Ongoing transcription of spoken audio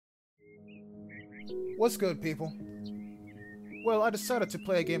What's good, people? Well, I decided to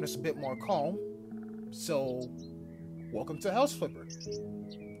play a game that's a bit more calm, so welcome to House Flipper.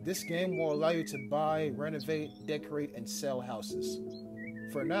 This game will allow you to buy, renovate, decorate, and sell houses.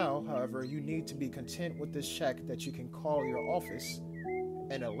 For now, however, you need to be content with this shack that you can call your office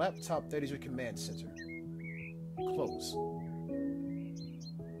and a laptop that is your command center. Close.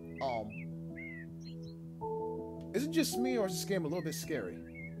 Is it just me or is this game a little bit scary?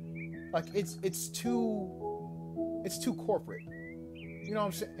 Like it's too corporate. You know what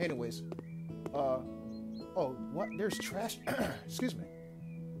I'm saying? Anyways, oh, what? There's trash. Excuse me.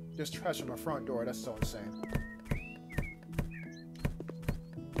 There's trash on my front door. That's so insane.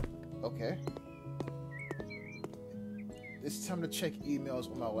 Okay. It's time to check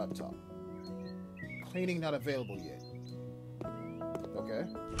emails on my laptop. Cleaning not available yet. Okay.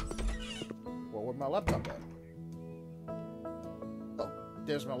 Well, where's my laptop at? Oh,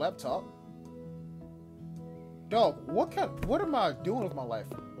 there's my laptop. Dog, what am I doing with my life?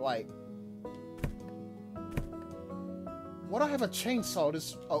 Like, what? I have a chainsaw.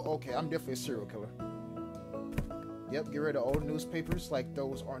 Okay, I'm definitely a serial killer. Yep, get rid of old newspapers, like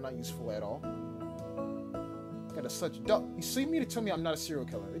those are not useful at all. Got a such dog. You see me to tell me I'm not a serial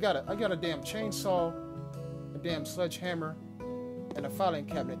killer. I got a damn chainsaw, a damn sledgehammer, and a filing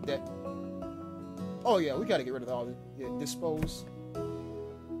cabinet that. Oh yeah, we gotta get rid of all the dispose.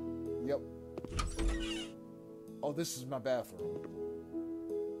 Yep. Oh, this is my bathroom.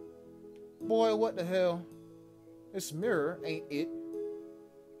 Boy, what the hell? This mirror ain't it.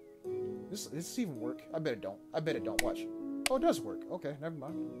 This even work? I bet it don't. I bet it don't. Watch. Oh, it does work. Okay, never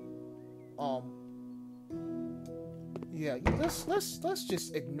mind. Yeah, let's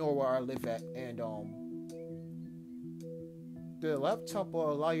just ignore where I live at, and the laptop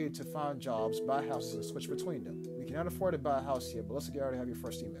will allow you to find jobs, buy houses, and switch between them. We cannot afford to buy a house here, but let's say you already have your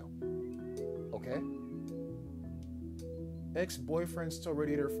first email. Okay. Ex-boyfriend still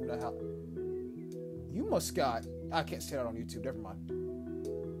radiator from the house. You must got. I can't say that on YouTube. Never mind.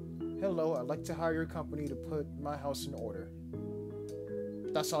 Hello, I'd like to hire your company to put my house in order.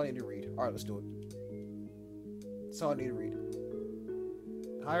 That's all I need to read. All right, let's do it. That's all I need to read.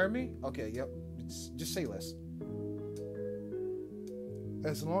 Hire me? Okay, yep. Just say less.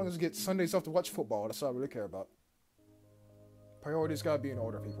 As long as I get Sundays off to watch football, that's all I really care about. Priorities gotta be in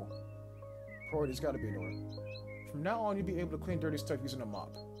order, people. Priorities gotta be in order. From now on, you'll be able to clean dirty stuff using a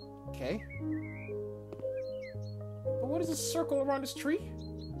mop. Okay? But what is this circle around this tree?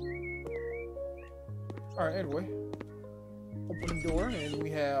 Alright, anyway. Open the door, and we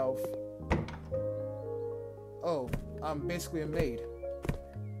have... Oh, I'm basically a maid.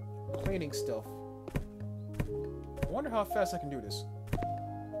 Cleaning stuff. I wonder how fast I can do this.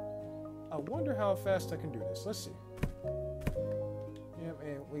 Let's see. Yep,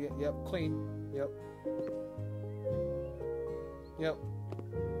 and we get... Yep, clean. Yep. Yep.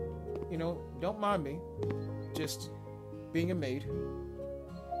 You know, don't mind me. Just being a maid.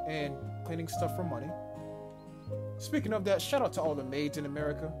 And cleaning stuff for money. Speaking of that, shout out to all the maids in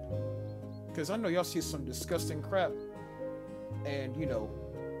America. Because I know y'all see some disgusting crap. And, you know,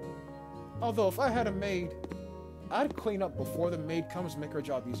 although if I had a maid, I'd clean up before the maid comes and make her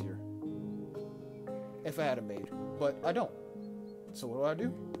job easier. If I had a maid. But I don't. So what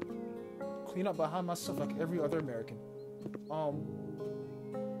do? Clean up behind myself like every other American.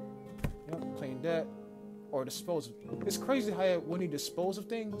 Yep, clean that. Or dispose of. It's crazy how when you dispose of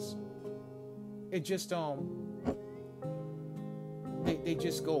things, it just, they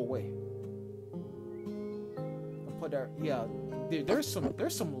just go away. Put that, yeah, there's some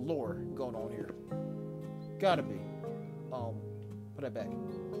lore going on here. Gotta be. Put that back.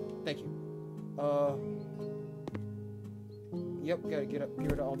 Thank you. Yep, gotta get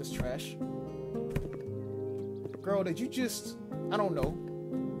rid of all this trash. Girl, did you just... I don't know.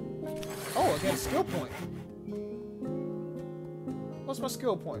 Oh, I got a skill point. What's my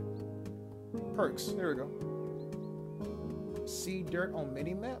skill point? Perks. There we go. See dirt on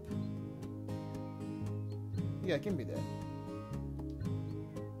minimap? Yeah, give me that.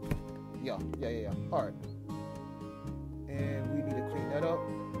 Yeah. Alright. And we need to clean that up.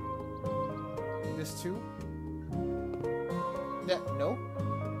 This too. No?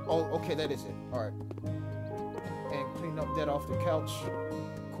 Oh, okay, that is it. Alright. And clean up that off the couch.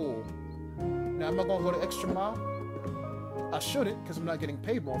 Cool. Now, am I gonna go the extra mile? I shouldn't, because I'm not getting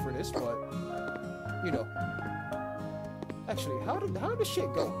paid more for this, but, you know. Actually, how did this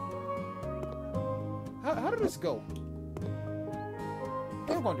shit go? How did this go?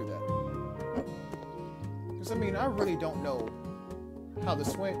 I'm gonna do that. Because, I mean, I really don't know how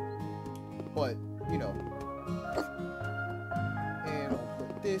this went, but, you know. And I'll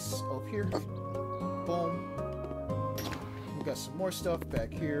put this up here. Boom. We got some more stuff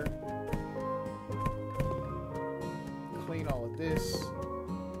back here. Clean all of this.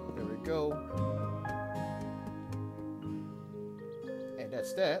 There we go. And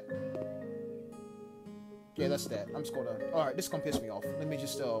that's that. Yeah, that's that. I'm just gonna... Alright, this is gonna piss me off. Let me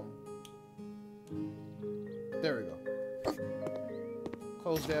just, there we go.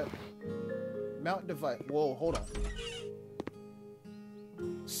 Close that. Mount device. Whoa, hold on.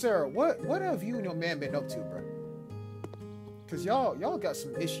 Sarah, what have you and your man been up to, bro? Cause y'all got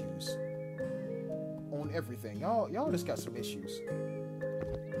some issues on everything. Y'all just got some issues.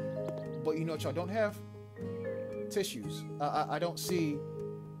 But you know what y'all don't have? Tissues. I don't see.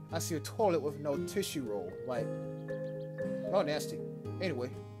 I see a toilet with no tissue roll. Like, oh, nasty. Anyway,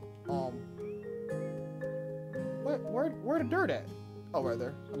 where the dirt at? Oh, right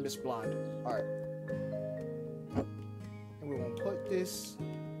there. I'm just blind. All right. And we're gonna put this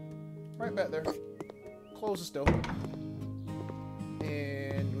right back there. Close this door.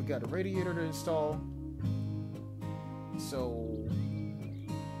 And we got a radiator to install. So,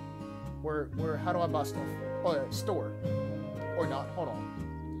 how do I buy stuff? Oh, yeah, store. Or not. Hold on.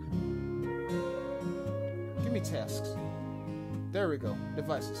 Give me tasks. There we go.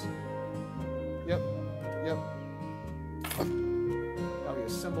 Devices. Yep. Now we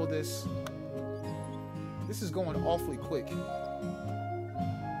assemble this. This is going awfully quick.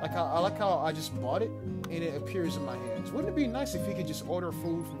 I like how I just bought it and it appears in my hands. Wouldn't it be nice if you could just order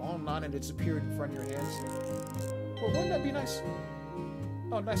food from online and it's appeared in front of your hands? Well, wouldn't that be nice?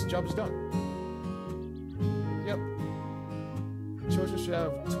 Oh, nice. Job is done. Yep. Children should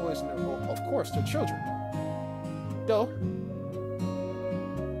have toys in their room. Of course, they're children. Duh.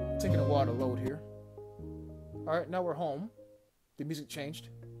 Taking a while to load here. Alright, now we're home. The music changed.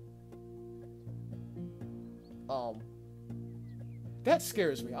 That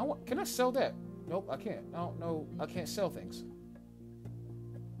scares me. Can I sell that? Nope, I can't. I don't know. I can't sell things.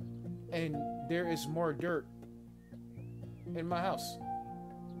 And there is more dirt in my house.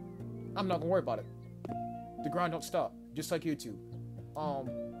 I'm not gonna worry about it. The grind don't stop, just like YouTube.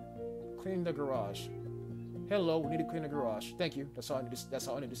 Clean the garage. Hello, we need to clean the garage. Thank you. That's all I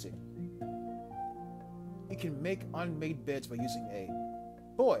need to see. You can make unmade beds by using A.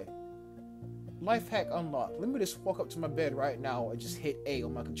 Boy, life hack unlocked. Let me just walk up to my bed right now and just hit A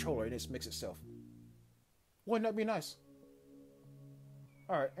on my controller and it just makes itself. Wouldn't that be nice?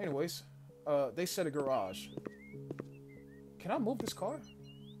 Alright, anyways. They said a garage. Can I move this car?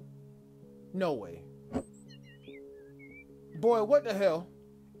 No way. Boy, what the hell?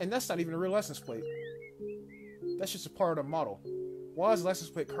 And that's not even a real license plate. That's just a part of the model. Why is the license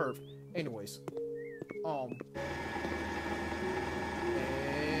plate curved? Anyways. And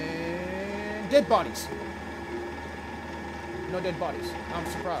dead bodies. No dead bodies. I'm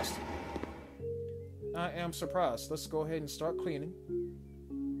surprised. I am surprised. Let's go ahead and start cleaning.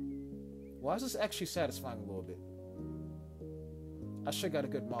 Why is this actually satisfying a little bit? I should got a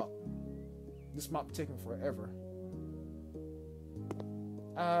good mop. This mop taking forever.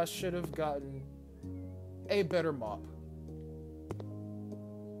 I should have gotten a better mop.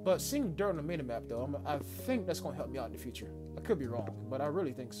 But seeing dirt on the minimap, though, I think that's going to help me out in the future. I could be wrong, but I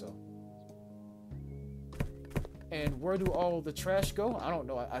really think so. And where do all the trash go? I don't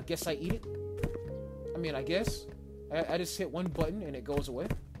know. I guess I eat it. I mean, I guess. I just hit one button and it goes away.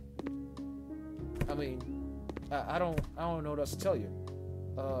 I mean, I don't know what else to tell you.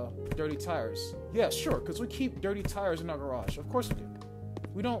 Dirty tires. Yeah, sure, because we keep dirty tires in our garage. Of course we do.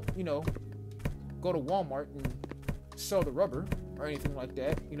 We don't, go to Walmart and sell the rubber or anything like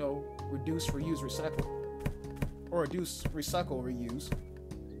that. Reduce, reuse, recycle. Or reduce, recycle, reuse.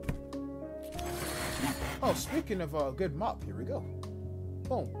 Oh, speaking of a good mop, here we go.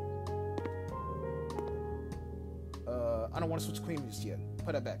 Boom. I don't want to switch cleaning just yet.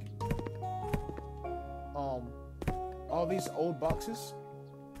 Put that back. All these old boxes.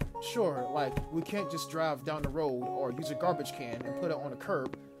 Sure, like, we can't just drive down the road or use a garbage can and put it on a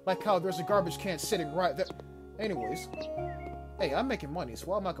curb. Like how there's a garbage can sitting right there. Anyways. Hey, I'm making money, so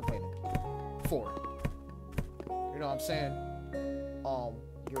why am I complaining? For. You know what I'm saying?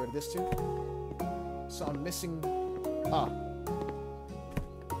 Get rid of this too. So I'm missing...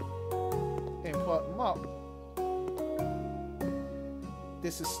 Input mop.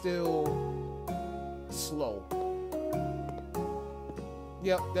 This is still... slow.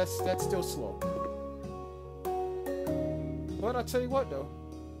 Yep, that's still slow. But I'll tell you what, though.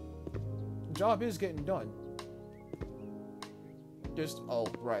 The job is getting done. Oh,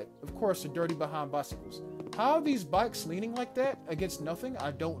 right. Of course, they're dirty behind bicycles. How are these bikes leaning like that against nothing?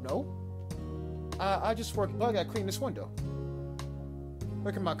 I don't know. I just worked, but I gotta clean this window.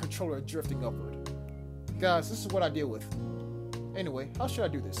 Look at my controller drifting upward. Guys, this is what I deal with. Anyway, how should I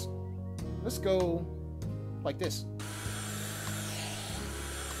do this? Let's go like this.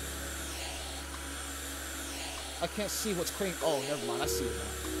 I can't see what's clean. Oh, never mind. I see it now.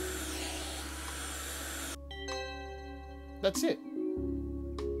 That's it.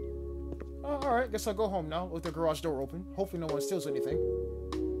 Alright, guess I'll go home now with the garage door open. Hopefully no one steals anything.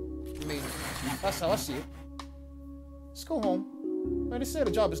 I mean, that's how I see it. Let's go home. Man, they said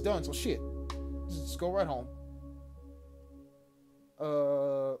the job is done, so shit. Just go right home.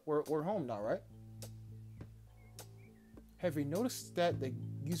 We're home now, right? Have you noticed that they're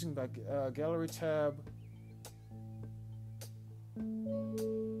using the gallery tab?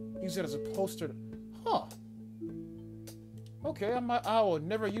 Use it as a poster. Huh. Okay, I will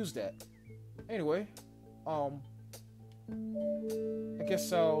never use that. Anyway, I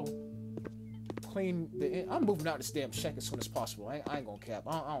guess I'll clean the. I'm moving out this damn shack as soon as possible. I ain't gonna cap.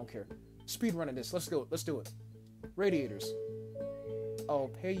 I don't care. Speed running this. Let's go. Let's do it. Radiators. I'll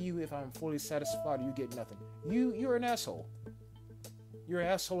pay you if I'm fully satisfied. You get nothing. You're an asshole. You're an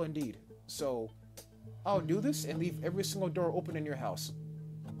asshole indeed. So I'll do this and leave every single door open in your house.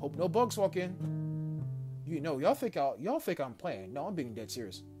 Hope no bugs walk in. You know, y'all think I'm playing. No, I'm being dead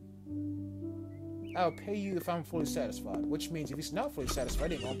serious. I'll pay you if I'm fully satisfied, which means if he's not fully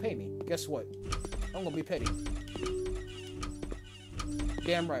satisfied, he ain't gonna pay me. Guess what? I'm gonna be petty.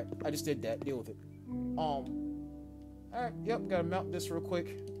 Damn right, I just did that. Deal with it. Alright, yep, gotta mount this real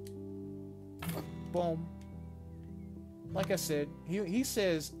quick. Boom. Like I said, he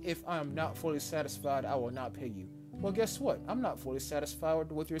says, if I'm not fully satisfied, I will not pay you. Well, guess what? I'm not fully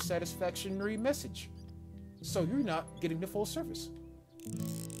satisfied with your satisfactory message. So you're not getting the full service.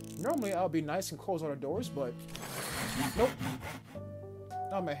 Normally, I'll be nice and close all the doors, but nope.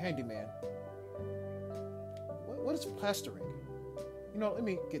 I'm a handyman. What is plastering? You know, let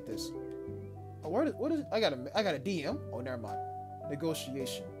me get this. Oh, what is? I got a DM. Oh, never mind.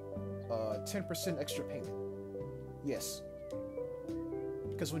 Negotiation. 10% extra payment. Yes.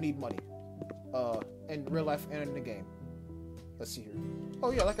 Because we need money. In real life and in the game. Let's see here.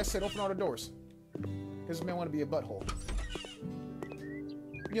 Oh yeah, like I said, open all the doors. Because this man want to be a butthole.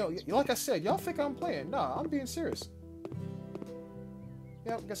 You know, like I said, y'all think I'm playing. Nah, I'm being serious.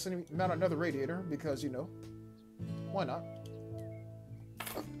 Yeah, I guess I mount another radiator because, you know, why not?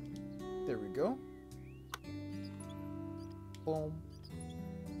 There we go. Boom.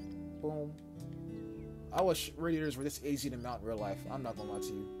 Boom. I wish radiators were this easy to mount in real life. I'm not gonna lie to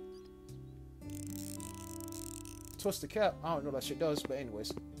you. Twist the cap. I don't know what that shit does, but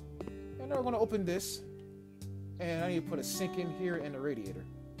anyways. And now we're gonna open this. And I need to put a sink in here and a radiator.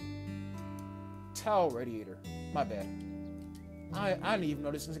 Towel radiator. My bad. I didn't even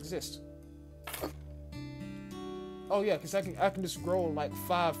know this exists. Oh yeah, because I can just grow like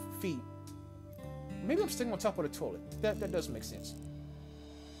 5 feet. Maybe I'm sitting on top of the toilet. That does make sense.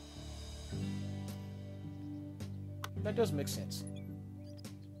 That does make sense.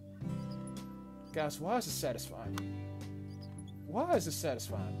 Guys, why is this satisfying? Why is this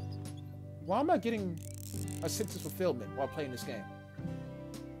satisfying? Why am I getting a sense of fulfillment while playing this game?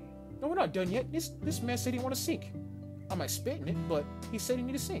 No, we're not done yet. This man said he want a sink. I might spit in it, but he said he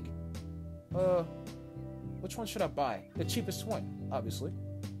need a sink. Which one should I buy? The cheapest one, obviously.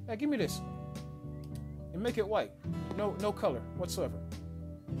 Yeah, give me this. And make it white. No color whatsoever.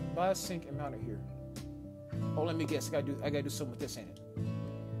 Buy a sink and mount it here. Oh, let me guess. I gotta do something with this, ain't it?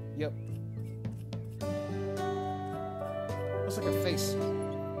 Yep. Looks like a face.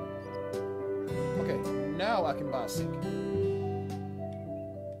 Okay, now I can buy a sink.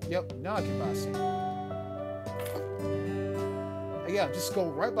 Yep, now I can buy a sink. Yeah, just go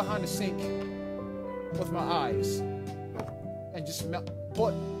right behind the sink with my eyes and just melt.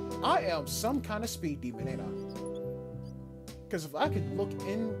 But I am some kind of speed demon, ain't I? Because if I could look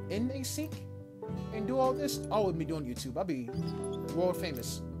in a sink and do all this, I would be doing YouTube. I'd be world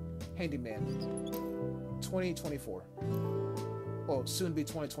famous handyman. 2024. Well, soon be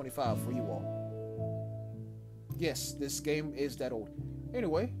 2025 for you all. Yes, this game is that old.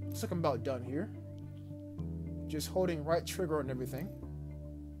 Anyway, looks like I'm about done here. Just holding right trigger on everything.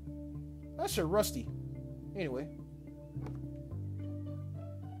 That's your rusty. Anyway.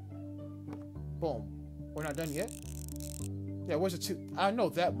 Boom. We're not done yet. Yeah, where's the tube? I know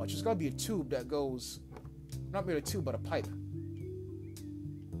that much. There's gotta be a tube that goes... Not really a tube, but a pipe.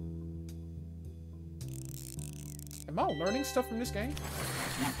 Am I learning stuff from this game?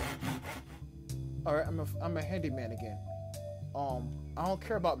 Alright, I'm a handyman again. I don't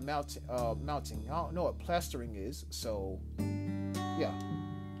care about mounting. I don't know what plastering is, so... Yeah.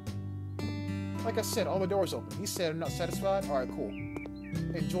 Like I said, all the doors open. He said I'm not satisfied? Alright, cool.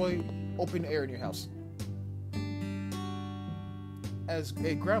 Enjoy open air in your house. as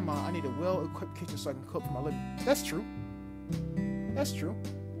a grandma, I need a well-equipped kitchen so I can cook for my living. That's true. That's true.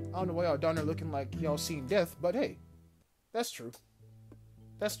 I don't know why y'all down there looking like y'all seen death, but hey, that's true.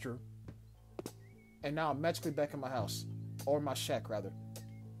 That's true. And now I'm magically back in my house. Or my shack, rather.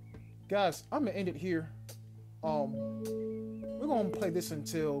 Guys, I'm gonna end it here. We're gonna play this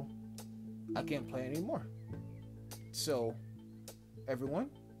until I can't play anymore. So, everyone,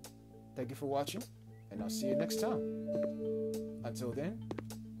 thank you for watching, and I'll see you next time. Until then,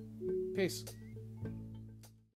 peace.